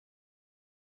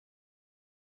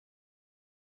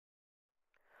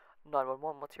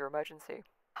911, what's your emergency?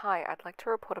 Hi, I'd like to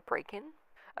report a break-in.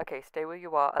 Okay, stay where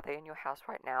you are. Are they in your house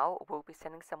right now? We'll be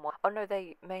sending someone. Oh no,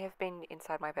 they may have been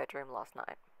inside my bedroom last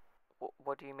night.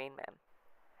 What do you mean, ma'am?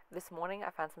 This morning I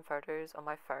found some photos on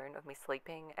my phone of me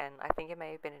sleeping, and I think it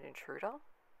may have been an intruder.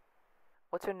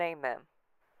 What's your name, ma'am?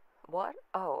 What?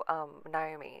 Oh,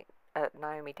 Naomi.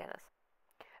 Naomi Dennis.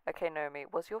 Okay, Naomi,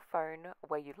 was your phone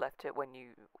where you left it when you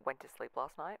went to sleep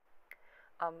last night?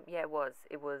 Yeah, it was.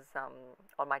 It was,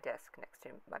 on my desk next to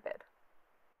my bed.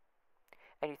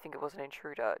 And you think it was an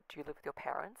intruder? Do you live with your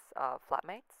parents,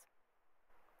 flatmates?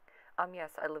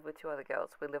 Yes, I live with two other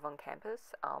girls. We live on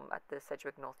campus, at the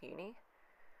Sedgwick North Uni.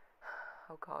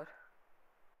 Oh God.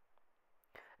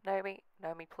 Naomi,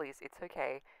 please, it's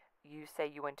okay. You say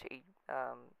you went to,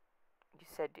 you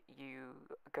said you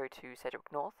go to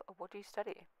Sedgwick North. What do you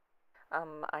study?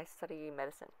 I study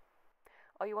medicine.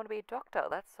 Oh, you want to be a doctor?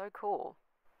 That's so cool.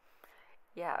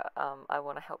 Yeah, I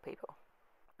want to help people.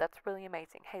 That's really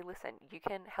amazing. Hey, listen, you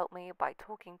can help me by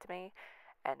talking to me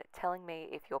and telling me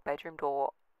if your bedroom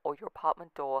door or your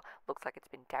apartment door looks like it's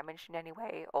been damaged in any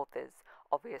way or there's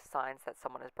obvious signs that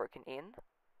someone has broken in.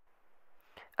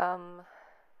 Um,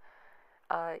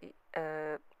 uh,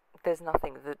 uh, there's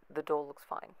nothing. The door looks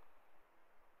fine.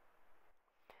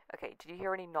 Okay, did you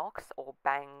hear any knocks or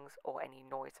bangs or any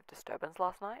noise of disturbance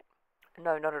last night?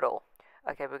 No, not at all.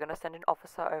 Okay, we're gonna send an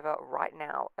officer over right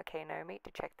now, okay, Naomi,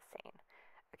 to check the scene.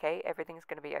 Okay, everything's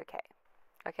gonna be okay.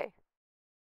 Okay.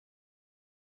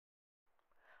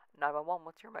 911,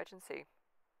 what's your emergency?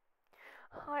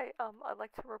 Hi, I'd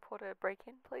like to report a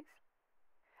break-in, please.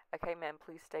 Okay, ma'am,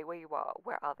 please stay where you are.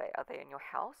 Where are they? Are they in your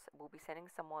house? We'll be sending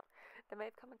someone. They may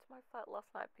have come into my flat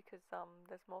last night because,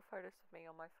 there's more photos of me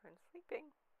on my phone sleeping.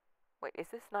 Wait, is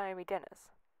this Naomi Dennis?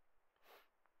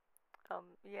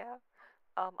 Yeah.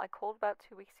 I called about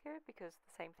 2 weeks ago because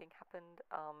the same thing happened,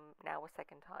 now a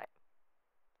second time.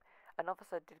 An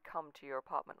officer did come to your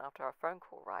apartment after our phone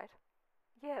call, right?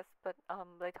 Yes, but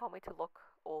they told me to lock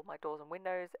all my doors and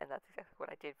windows, and that's exactly what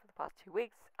I did for the past 2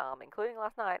 weeks, including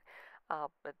last night.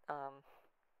 But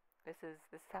this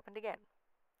has happened again.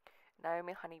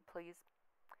 Naomi, honey, please,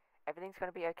 everything's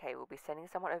gonna be okay. We'll be sending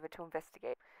someone over to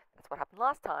investigate. That's what happened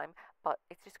last time, but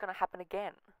it's just gonna happen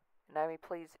again. Naomi,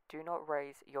 please do not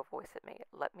raise your voice at me.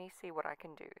 Let me see what I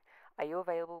can do. Are you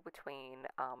available between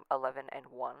 11 and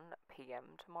 1 p.m.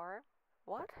 tomorrow?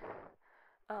 What?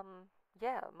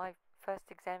 Yeah, my first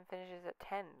exam finishes at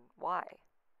 10. Why?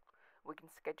 We can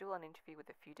schedule an interview with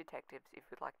a few detectives if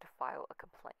you'd like to file a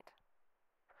complaint.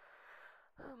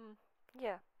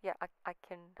 Yeah, I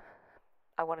can.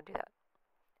 I want to do that.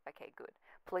 Okay, good.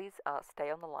 Please stay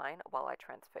on the line while I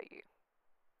transfer you.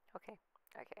 Okay,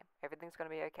 okay. Everything's gonna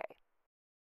be okay.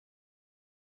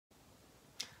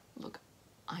 Look,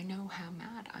 I know how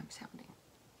mad I'm sounding.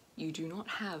 You do not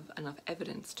have enough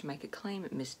evidence to make a claim,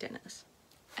 Miss Dennis.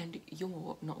 And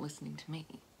you're not listening to me,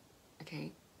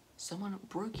 okay? Someone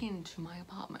broke into my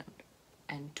apartment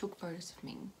and took photos of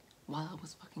me while I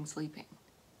was fucking sleeping.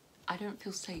 I don't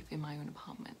feel safe in my own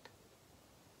apartment.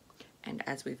 And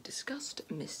as we've discussed,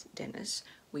 Miss Dennis,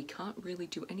 we can't really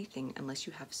do anything unless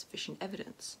you have sufficient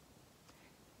evidence.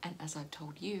 And as I've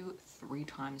told you 3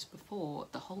 times before,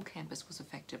 the whole campus was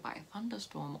affected by a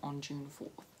thunderstorm on June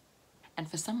 4th. And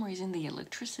for some reason, the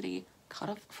electricity cut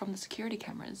off from the security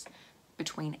cameras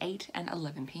between 8 and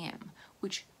 11 p.m.,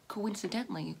 which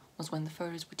coincidentally was when the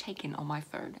photos were taken on my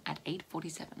phone at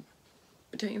 8:47.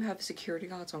 But don't you have security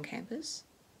guards on campus?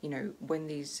 You know, when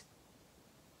these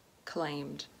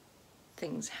claimed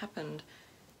things happened,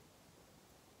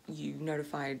 you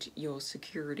notified your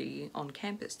security on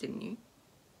campus, didn't you?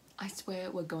 I swear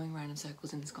we're going around in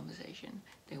circles in this conversation.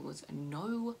 There was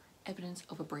no evidence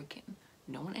of a break-in,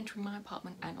 no one entering my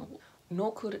apartment at all,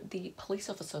 nor could the police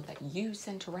officer that you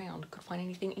sent around could find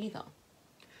anything either.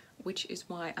 Which is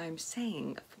why I'm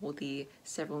saying for the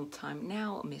 7th time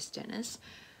now, Miss Dennis,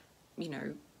 you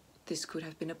know, this could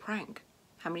have been a prank.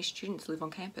 How many students live on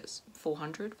campus?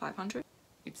 400? 500?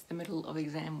 It's the middle of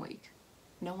exam week.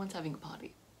 No one's having a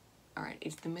party. Alright,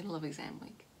 it's the middle of exam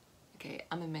week. Okay,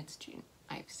 I'm a med student.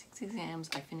 I have 6 exams.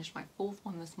 I finished my 4th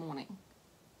one this morning.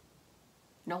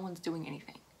 No one's doing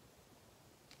anything.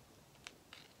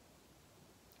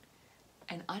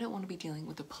 And I don't want to be dealing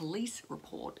with a police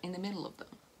report in the middle of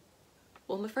them.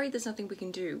 Well, I'm afraid there's nothing we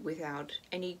can do without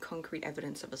any concrete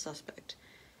evidence of a suspect.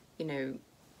 You know,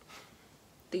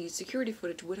 the security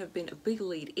footage would have been a big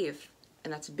lead if,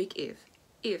 and that's a big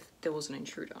if there was an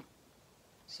intruder.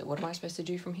 So what am I supposed to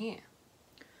do from here?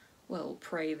 Well,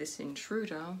 pray this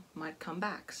intruder might come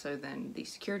back, so then the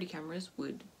security cameras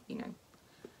would, you know,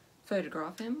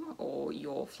 photograph him, or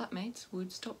your flatmates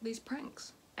would stop these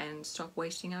pranks. and stop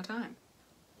wasting our time.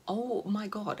 Oh my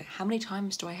god, how many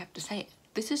times do I have to say it?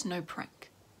 This is no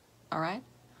prank, alright?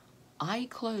 I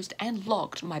closed and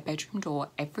locked my bedroom door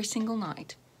every single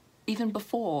night, even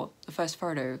before the first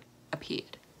photo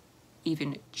appeared,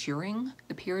 even during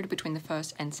the period between the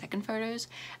first and second photos,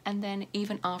 and then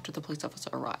even after the police officer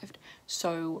arrived.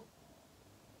 So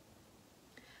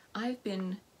I've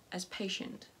been as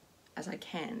patient as I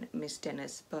can, Miss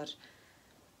Dennis, but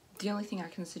the only thing I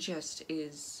can suggest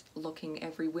is locking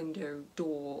every window,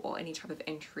 door, or any type of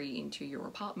entry into your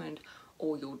apartment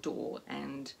or your door,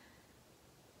 and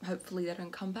hopefully they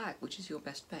don't come back, which is your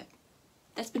best bet.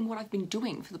 That's been what I've been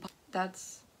doing for the past.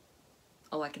 That's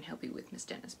all I can help you with, Miss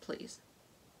Dennis, please.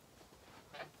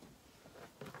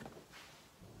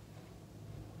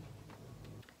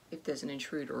 If there's an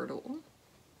intruder at all.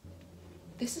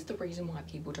 This is the reason why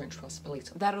people don't trust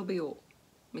police. That'll be all,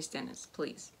 Miss Dennis,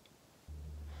 please.